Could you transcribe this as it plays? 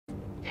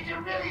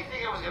really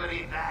think it was gonna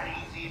be that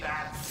easy,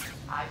 Bat?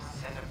 I've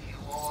sent a few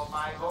more of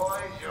my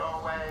boys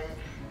your way.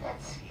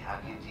 Let's see how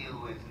you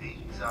deal with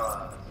these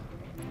odds.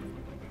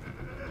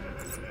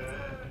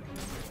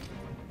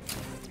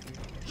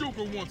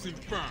 Joker wants him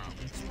found.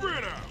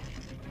 Spread out.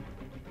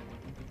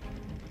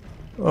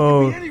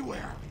 Oh.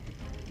 Anywhere.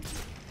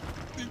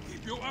 Then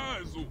keep your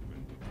eyes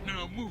open.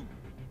 Now move.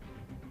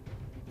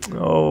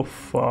 Oh,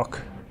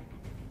 fuck.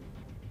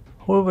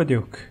 Hol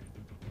vagyok?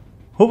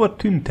 Hova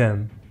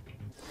tűntem?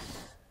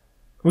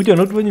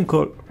 Ugyanott vagyunk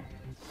a...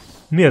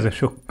 Mi ez a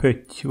sok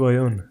pötty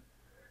vajon?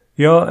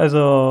 Ja, ez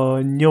a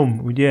nyom,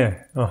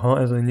 ugye? Aha,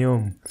 ez a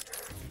nyom.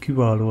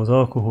 Kiváló az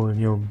alkohol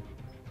nyom.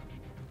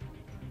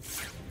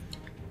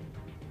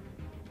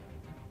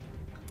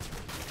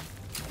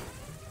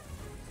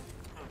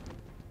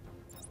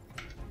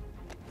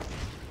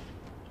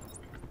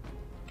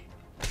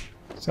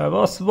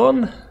 Szevasz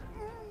van.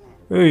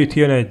 Ő itt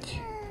jön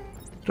egy.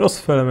 Rossz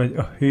fele megy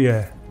a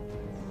hülye.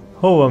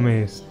 Hova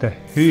mész,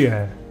 te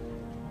hülye?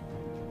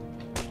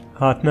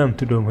 Hát nem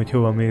tudom, hogy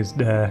hova mész,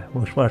 de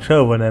most már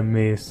sehova nem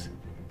mész.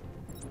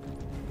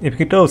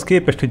 Egyébként ahhoz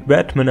képest, hogy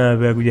Batman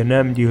elvileg ugye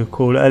nem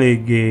gyilkol,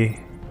 eléggé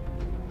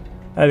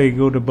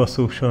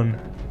odabaszósan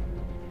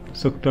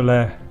szokta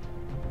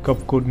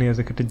lekapkodni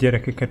ezeket a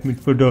gyerekeket,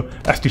 mint például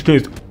ezt is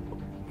nézd,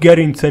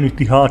 gerincen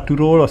üti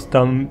hátulról,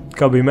 aztán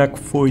kb.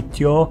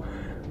 Megfojtja,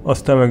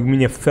 aztán meg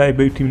mindjárt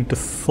fejbe üti, mint a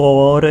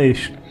szar,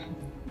 és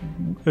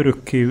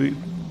örök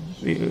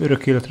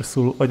életre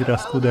szóló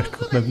agyrázkódást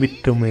kap, meg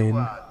mit tudom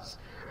én.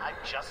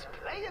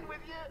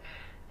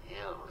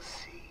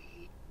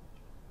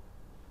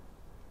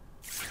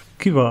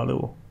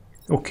 Kiváló.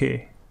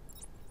 Oké.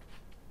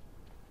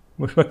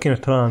 Most meg kéne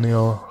találni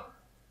az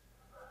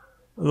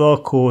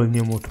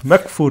alkoholnyomot.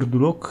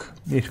 Megfordulok,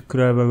 és akkor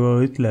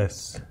elvileg itt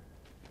lesz.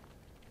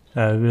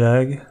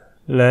 Elvileg.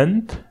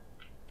 Lent.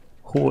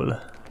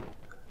 Hol?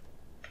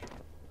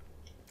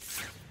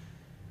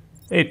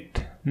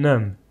 Itt.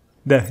 Nem.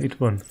 De, itt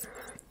van.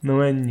 Na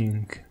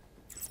menjünk.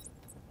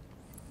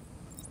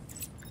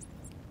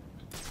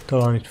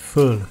 Talán itt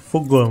föl.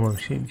 Fogalmam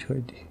sincs,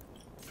 hogy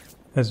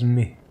ez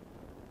mi.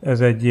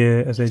 Ez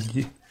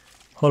egy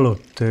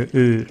halott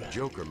őr.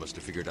 Joker must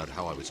have figured out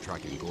how I was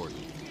tracking Gordon.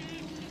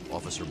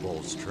 Officer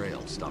Bowles' trail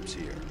stops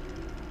here.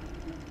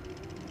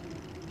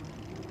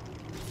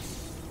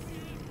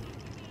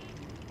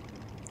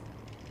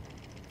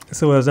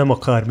 Szóval ez nem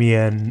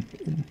akármilyen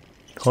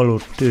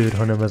halott őr,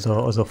 hanem ez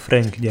az a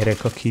Frank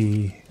gyerek,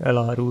 aki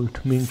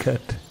elárult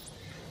minket.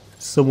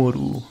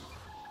 Szomorú.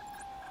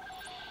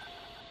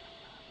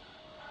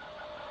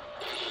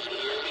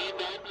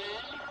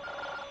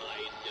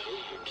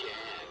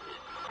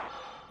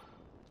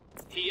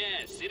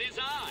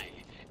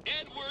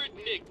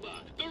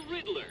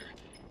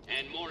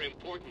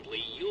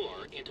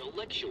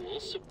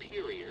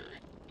 Superior.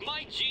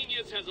 My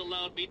genius has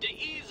allowed me to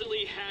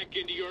easily hack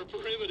into your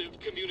primitive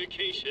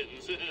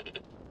communications.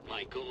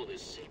 My goal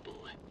is simple.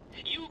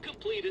 You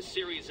complete a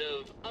series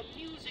of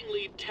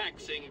amusingly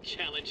taxing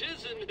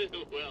challenges and,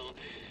 well,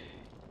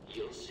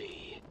 you'll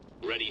see.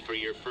 Ready for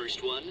your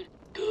first one?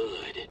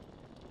 Good.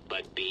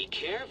 But be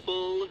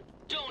careful.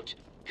 Don't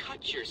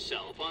cut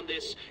yourself on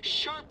this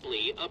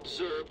sharply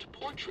observed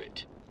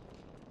portrait.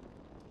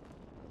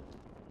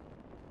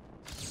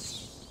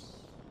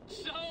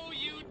 So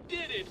you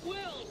did it!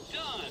 Well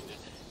done!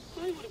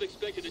 I would have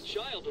expected a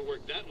child to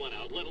work that one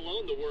out, let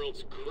alone the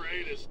world's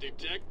greatest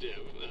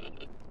detective.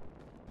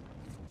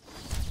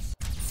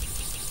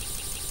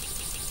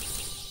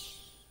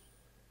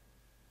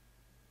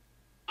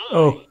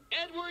 Oh.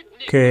 Edward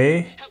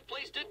Okay. have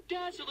placed a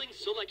dazzling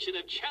selection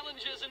of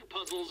challenges and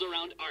puzzles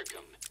around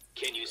Arkham.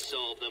 Can you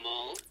solve them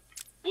all?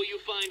 Will you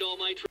find all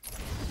my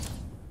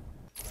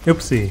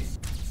Upsi.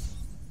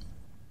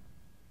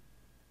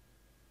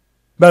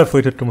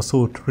 Belefojtottam a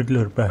szót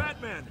Riddlerbe.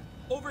 Batman,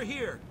 over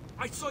here.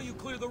 I saw you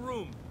clear the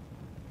room.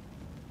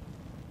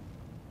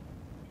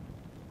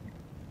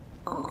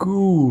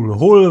 Cool.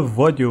 Hol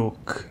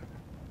vagyok?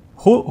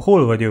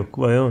 Hol vagyok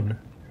vajon?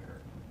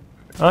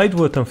 Itt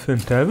voltam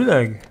fönt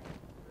elvileg?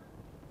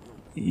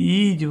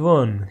 Így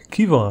van.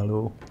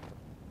 Kiváló.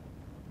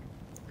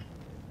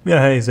 Mi a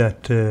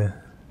helyzet?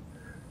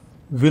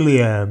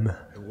 William.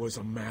 It was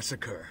a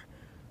massacre.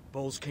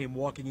 Bowles came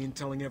walking in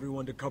telling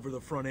everyone to cover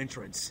the front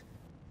entrance.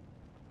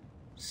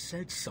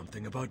 Said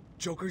something about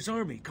Joker's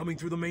army coming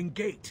through the main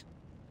gate.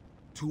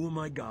 2 of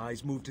my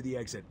guys moved to the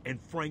exit, and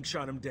Frank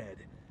shot him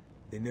dead.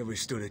 They never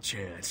stood a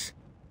chance.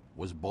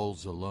 Was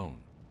Bowles alone?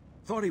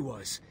 Thought he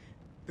was.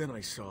 Then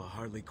I saw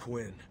Harley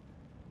Quinn.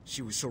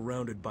 She was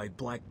surrounded by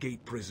Black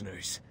Gate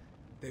prisoners.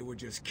 They were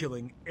just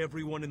killing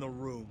everyone in the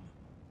room.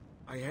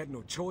 I had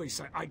no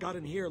choice. I got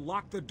in here,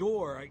 locked the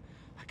door.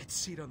 I could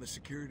see it on the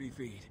security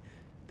feed.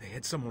 They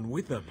had someone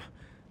with them.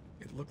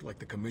 It looked like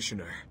the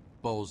commissioner.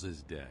 Bowles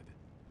is dead.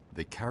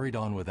 They carried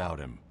on without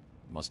him.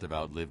 Must have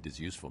outlived his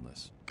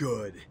usefulness.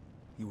 Good.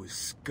 He was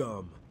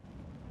scum.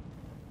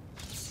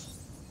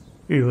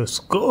 Ő a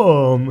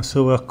scum!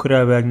 Szóval akkor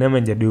elvileg nem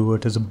egyedül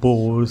volt ez a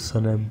Bowles,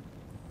 hanem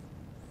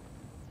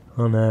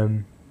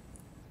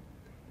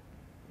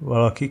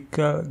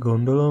valakikkel,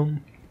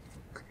 gondolom.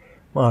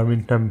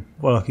 Mármint nem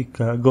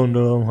valakikkel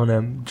gondolom,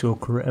 hanem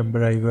Joker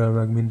embereivel,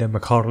 meg minden,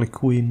 meg Harley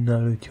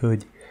Quinn-nel,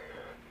 úgyhogy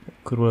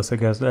akkor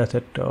valószínűleg ez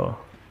lehetett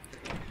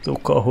az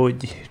oka,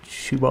 hogy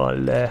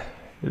simán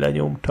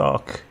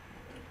lenyomták.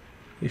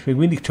 És még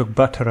mindig csak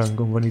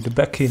Batarangon van, ide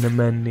be kéne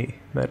menni,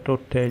 mert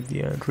ott egy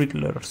ilyen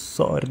Riddler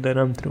szar, de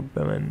nem tudok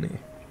bemenni.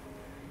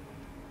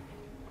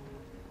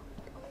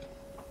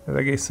 Ez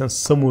egészen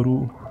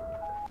szomorú.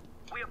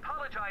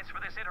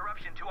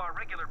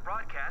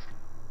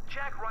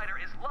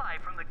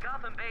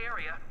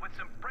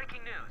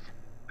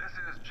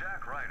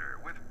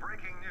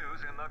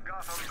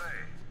 Gotham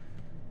Bay.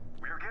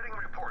 We are getting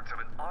reports of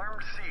an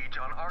armed siege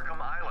on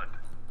Arkham Island.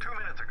 2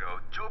 minutes ago,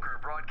 Joker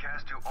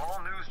broadcast to all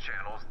news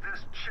channels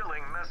this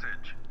chilling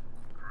message.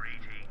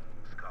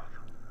 Greetings,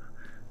 Gotham.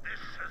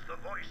 This is the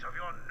voice of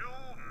your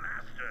new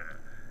master.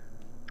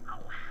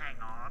 Oh, hang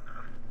on.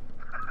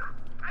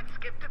 I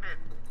skipped a bit.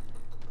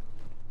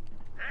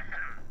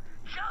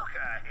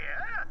 Joker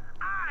here.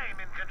 I'm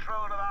in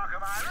control of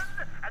Arkham Island,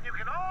 and you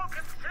can all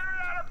consider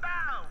it out of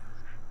bounds.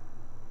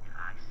 If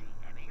I see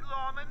any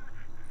lawmen,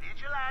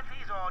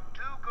 vigilantes, or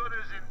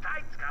do-gooders in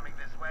tights coming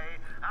this way,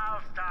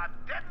 I'll start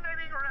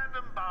detonating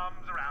random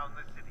bombs around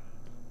the city.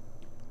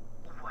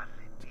 What's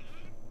it be?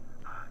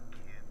 A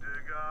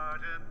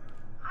kindergarten?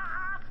 A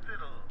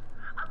hospital?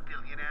 A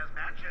billionaire's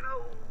mansion?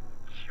 Oh,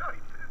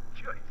 choices,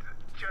 choices,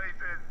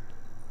 choices.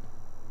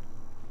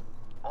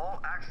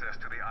 All access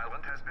to the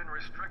island has been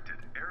restricted.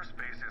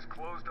 Airspace is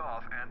closed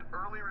off, and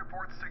early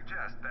reports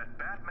suggest that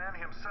Batman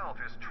himself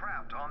is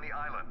trapped on the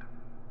island.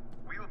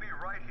 We will be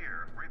right here,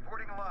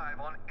 reporting live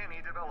on any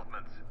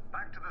developments.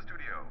 Back to the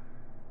studio.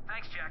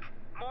 Thanks, Jack.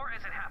 More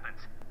as it happens.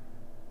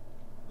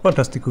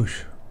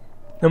 Fantasztikus.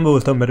 Nem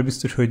voltam benne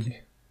biztos,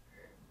 hogy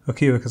ha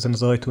kijövök ezen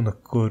az ajtón,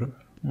 akkor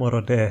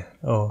marad-e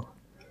a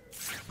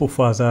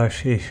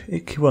pofázás, és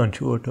én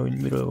kíváncsi voltam,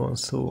 hogy miről van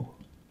szó.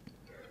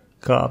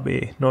 Kb.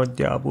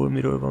 Nagyjából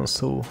miről van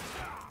szó.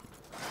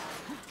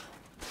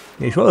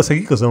 És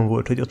valószínűleg igazam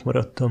volt, hogy ott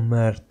maradtam,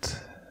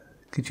 mert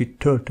kicsit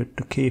töltött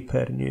a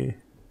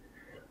képernyő,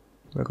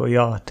 meg a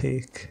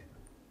játék.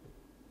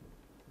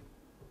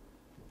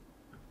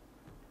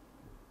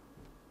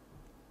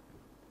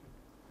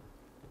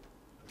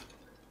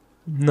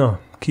 Na,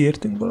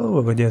 kiértünk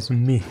valahol, vagy ez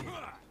mi?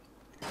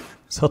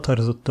 Ez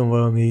határozottan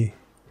valami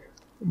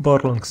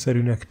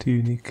barlangszerűnek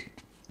tűnik.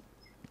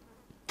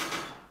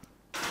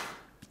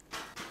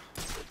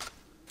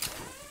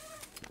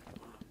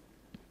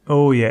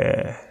 Oh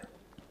yeah!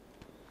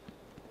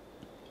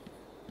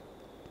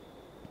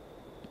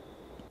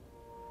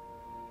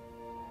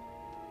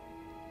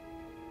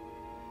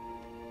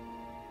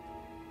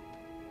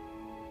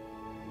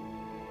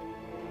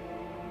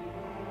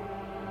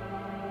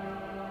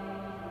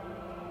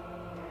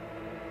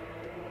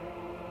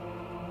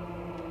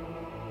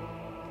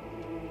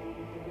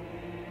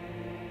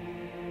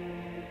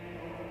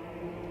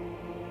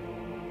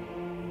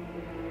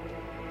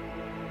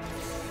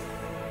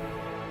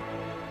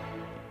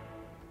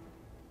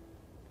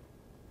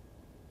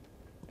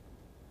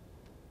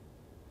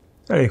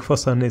 Elég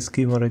faszán néz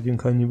ki,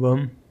 maradjunk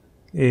annyiban.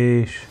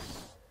 És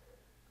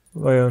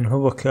vajon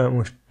hova kell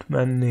most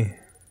menni?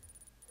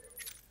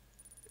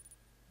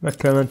 Meg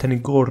kell menteni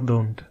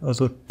Gordont,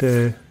 az ott...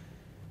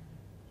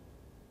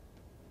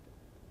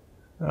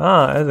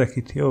 ezek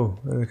itt, jó,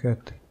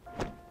 ezeket.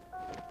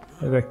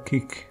 Ezek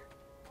kik?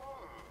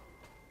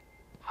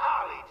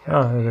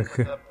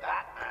 Ezek.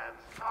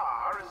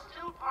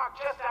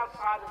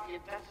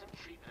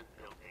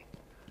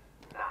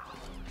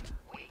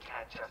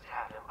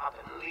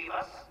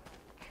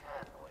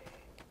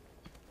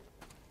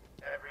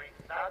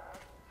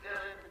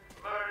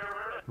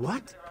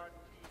 What?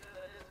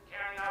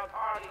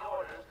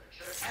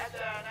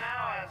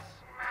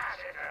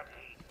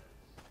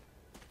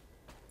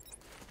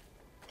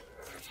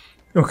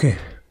 Okay.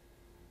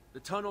 The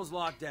tunnel's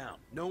locked down.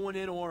 No one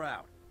in or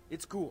out.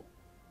 It's cool.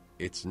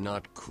 It's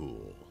not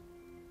cool.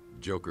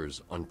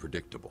 Joker's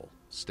unpredictable.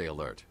 Stay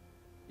alert.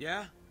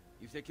 Yeah?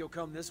 You think he'll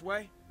come this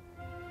way?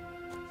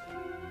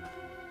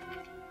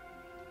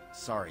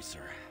 Sorry,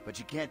 sir, but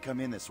you can't come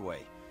in this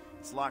way.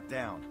 It's locked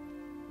down.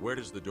 Where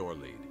does the door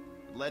lead?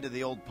 It led to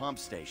the old pump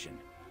station.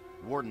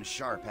 Warden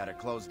Sharp had it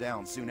closed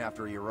down soon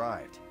after he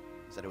arrived.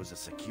 Said it was a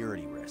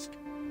security risk.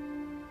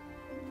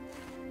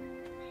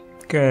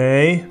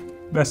 Okay.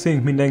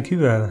 Beszéljünk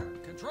mindenkivel.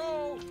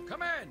 Control,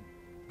 come in.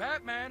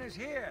 Batman is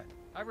here.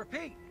 I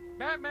repeat,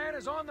 Batman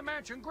is on the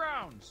mansion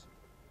grounds.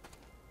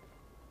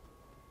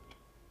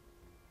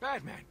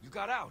 Batman, you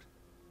got out.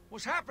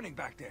 What's happening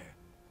back there?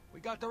 We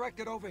got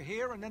directed over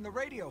here and then the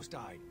radios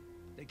died.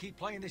 They keep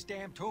playing this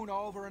damn tune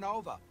over and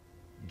over.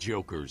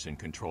 Joker's in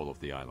control of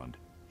the island.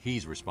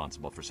 He's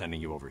responsible for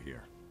sending you over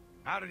here.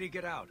 How did he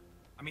get out?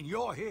 I mean,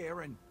 you're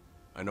here and...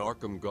 An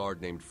Arkham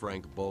guard named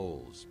Frank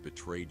Bowles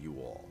betrayed you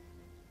all.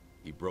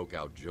 He broke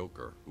out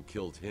Joker, who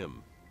killed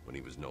him when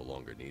he was no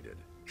longer needed.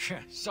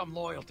 Some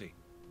loyalty.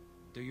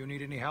 Do you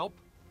need any help?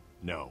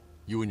 No.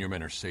 You and your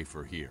men are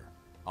safer here.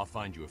 I'll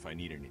find you if I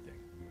need anything.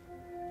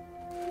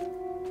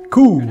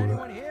 Cool!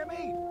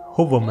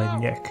 Hova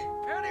menjek?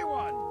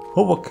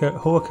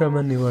 Hova kell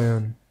menni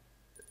vajon?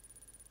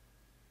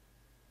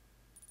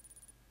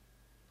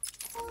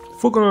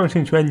 Fogalmam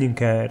sincs, menjünk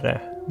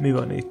erre. Mi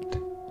van itt?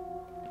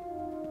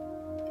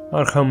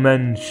 Arkham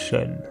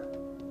Asylum.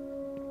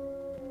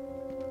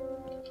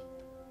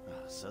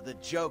 So the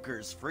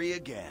Joker's free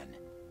again.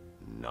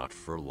 Not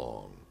for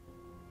long.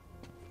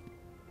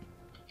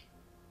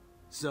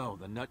 So,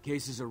 the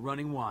nutcases are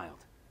running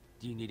wild.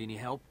 Do you need any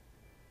help?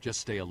 Just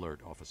stay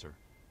alert, officer.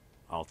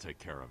 I'll take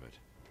care of it.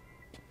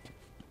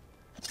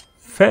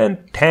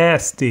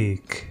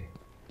 Fantastic!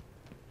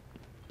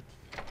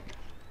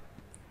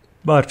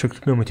 Bárcsak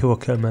tudom, hogy hova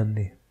kell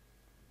menni.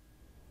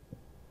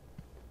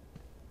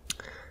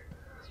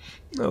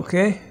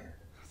 Okay.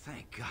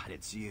 Thank God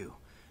it's you.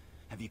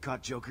 Have you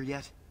caught Joker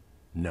yet?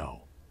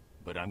 No,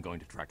 but I'm going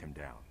to track him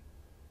down.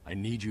 I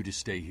need you to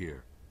stay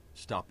here.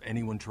 Stop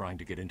anyone trying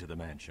to get into the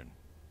mansion.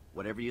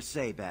 Whatever you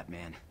say,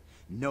 Batman.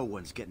 No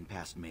one's getting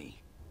past me.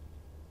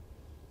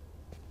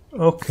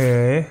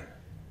 Okay.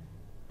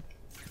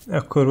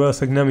 Akkor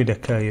valószínűleg nem ide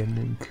kell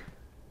jönnünk.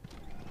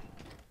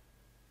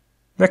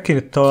 Meg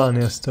kéne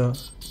találni ezt a...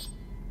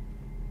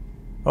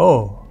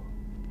 Oh.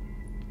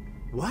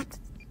 What?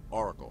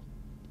 Oracle.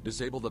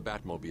 Disable the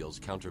Batmobile's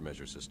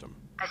countermeasure system.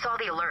 I saw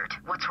the alert.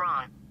 What's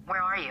wrong?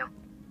 Where are you?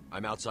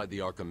 I'm outside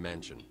the Arkham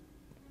mansion.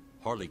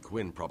 Harley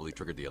Quinn probably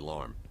triggered the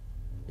alarm.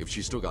 If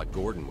she's still got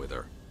Gordon with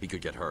her, he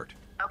could get hurt.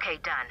 Okay,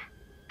 done.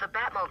 The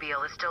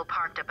Batmobile is still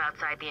parked up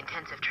outside the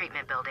intensive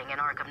treatment building in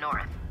Arkham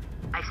North.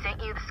 I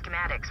sent you the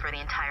schematics for the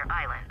entire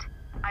island.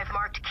 I've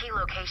marked key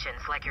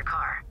locations like your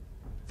car.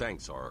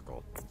 Thanks,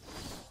 Oracle.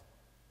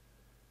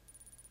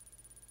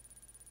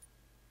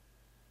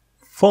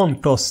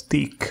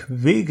 Fantasztik!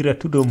 Végre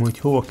tudom, hogy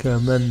hova kell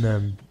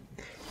mennem.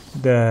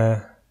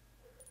 De...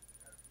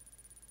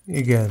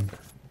 Igen.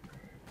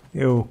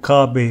 Jó,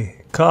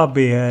 kb.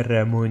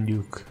 Erre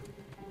mondjuk.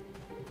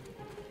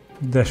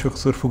 De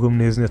sokszor fogom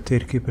nézni a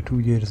térképet,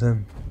 úgy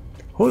érzem.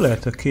 Hol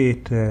lehet a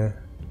két...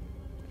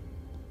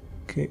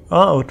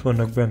 ott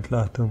vannak bent,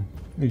 látom.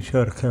 Így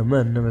arra kell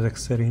mennem ezek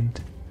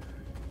szerint.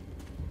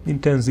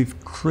 Intenzív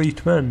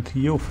treatment?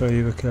 Jó,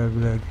 feljövök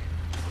elvileg.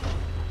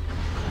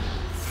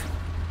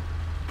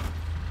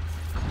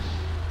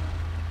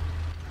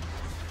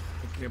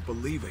 I can't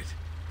believe it.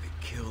 They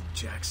killed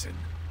Jackson.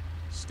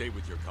 Stay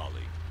with your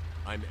colleague.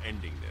 I'm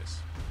ending this.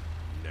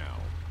 Now.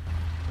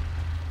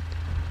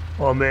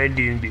 I'm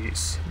ending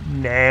this.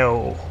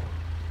 Now.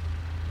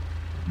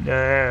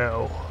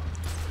 Now.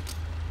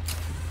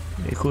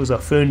 Méghozzá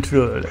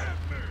föntről.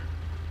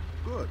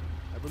 Good.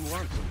 I've been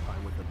wanting some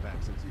time with the bat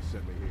since you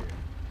sent me here.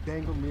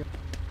 Dangled me.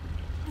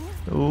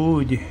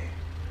 Úgy.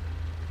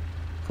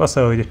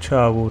 Faszal, hogy a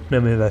csávót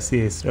nem veszi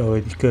észre,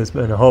 hogy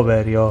közben a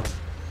haverja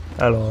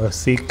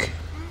elalszik.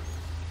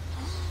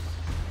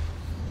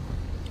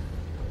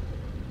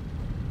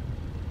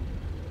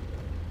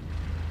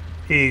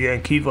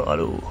 Igen,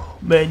 kiváló.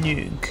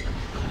 Menjünk.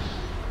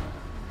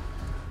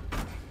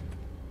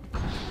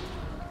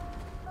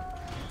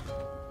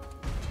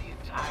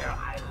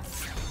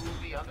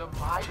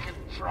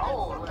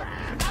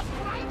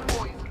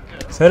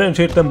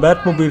 Szerencsétlen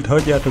Batmobile-t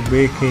hagyjátok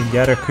békén,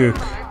 gyerekök.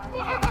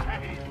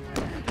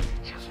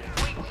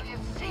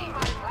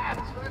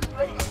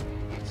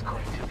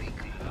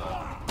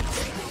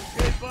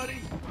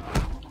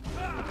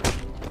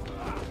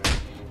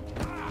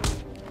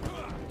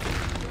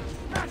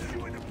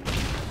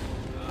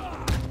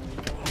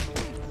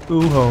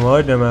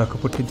 Majdnem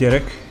elkapott a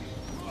gyerek.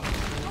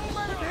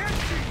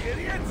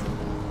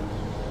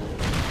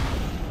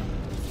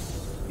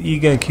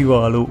 Igen,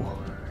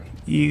 kiváló.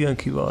 Igen,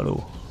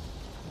 kiváló.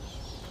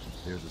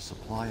 There's a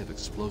supply of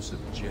explosive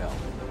gel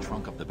in the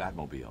trunk of the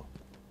Batmobile.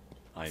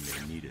 I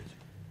may need it.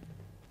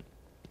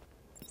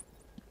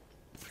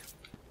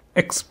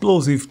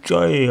 Explosive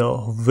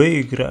gel.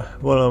 Végre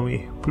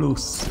valami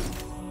plusz.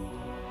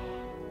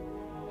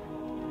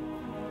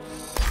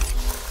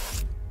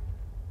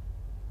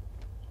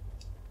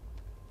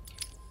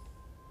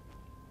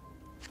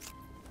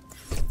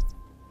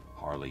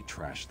 Harley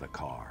trashed the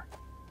car.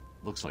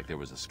 Looks like there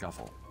was a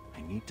scuffle.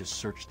 I need to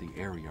search the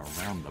area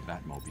around the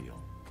Batmobile.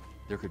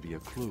 There could be a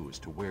clue as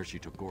to where she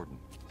took Gordon.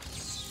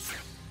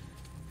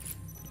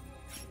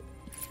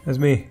 Ez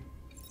mi?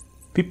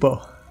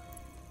 Pipa.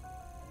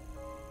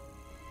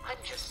 I'm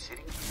just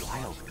sitting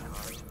wild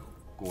country.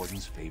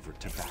 Gordon's favorite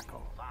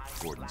tobacco.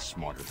 Gordon's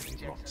smarter than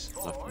he looks.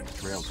 Left me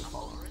a trail to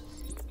follow.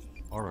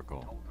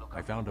 Oracle,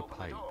 I found a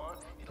pipe.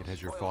 It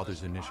has your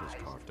father's initials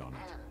carved on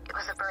it. It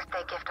was a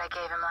birthday gift I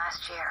gave him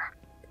last year.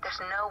 There's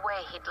no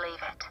way he'd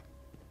leave it.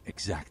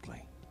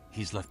 Exactly.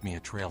 He's left me a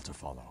trail to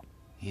follow.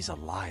 He's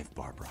alive,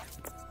 Barbara.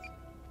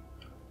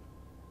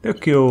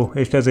 Tök jó,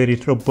 és ezért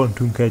itt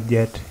robbantunk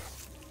egyet.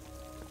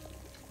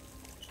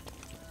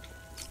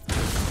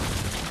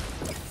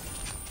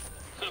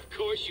 Of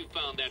course you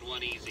found that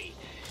one easy.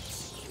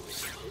 You were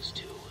supposed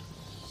to.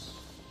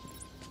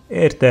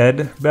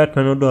 Érted?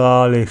 Batman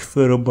odaáll és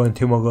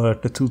fölrobbantja maga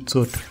alatt a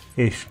cuccot,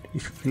 és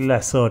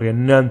leszarja,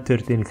 nem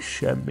történik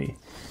semmi.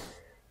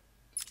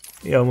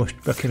 Ja, most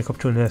be kéne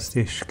kapcsolni ezt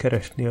és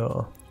keresni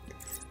a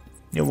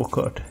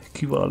nyomokat.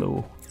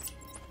 Kiváló.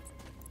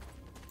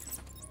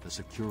 The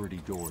security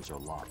doors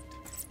are locked.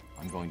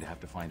 I'm going to have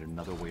to find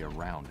another way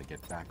around to get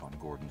back on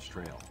Gordon's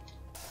trail.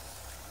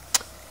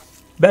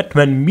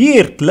 Batman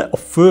miért le a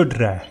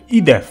földre?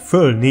 Ide,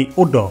 fölni,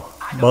 oda,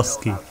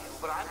 baszki.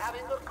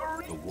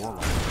 The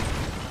warlock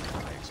used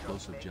my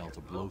explosive gel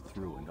to blow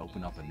through and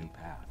open up a new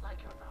path.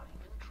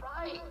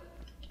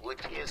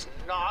 Which is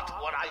not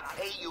what I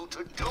pay you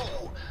to do.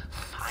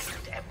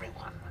 Find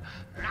everyone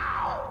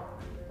now.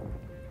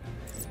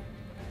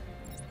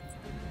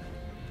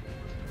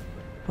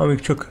 Amíg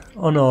csak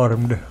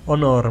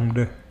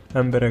unarmed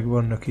emberek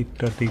vannak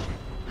itt, addig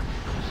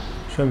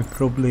semmi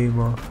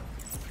probléma.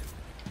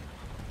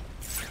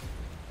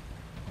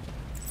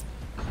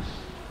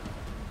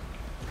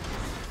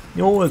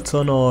 Nyolc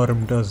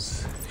unarmed,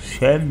 az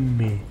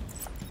semmi.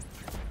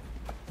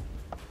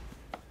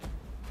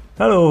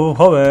 Hello,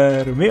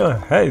 haver! Mi a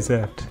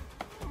helyzet?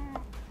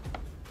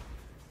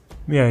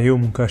 Milyen jó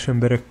munkás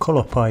emberek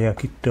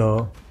kalapálják itt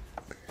a...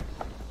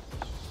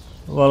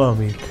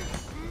 valamit.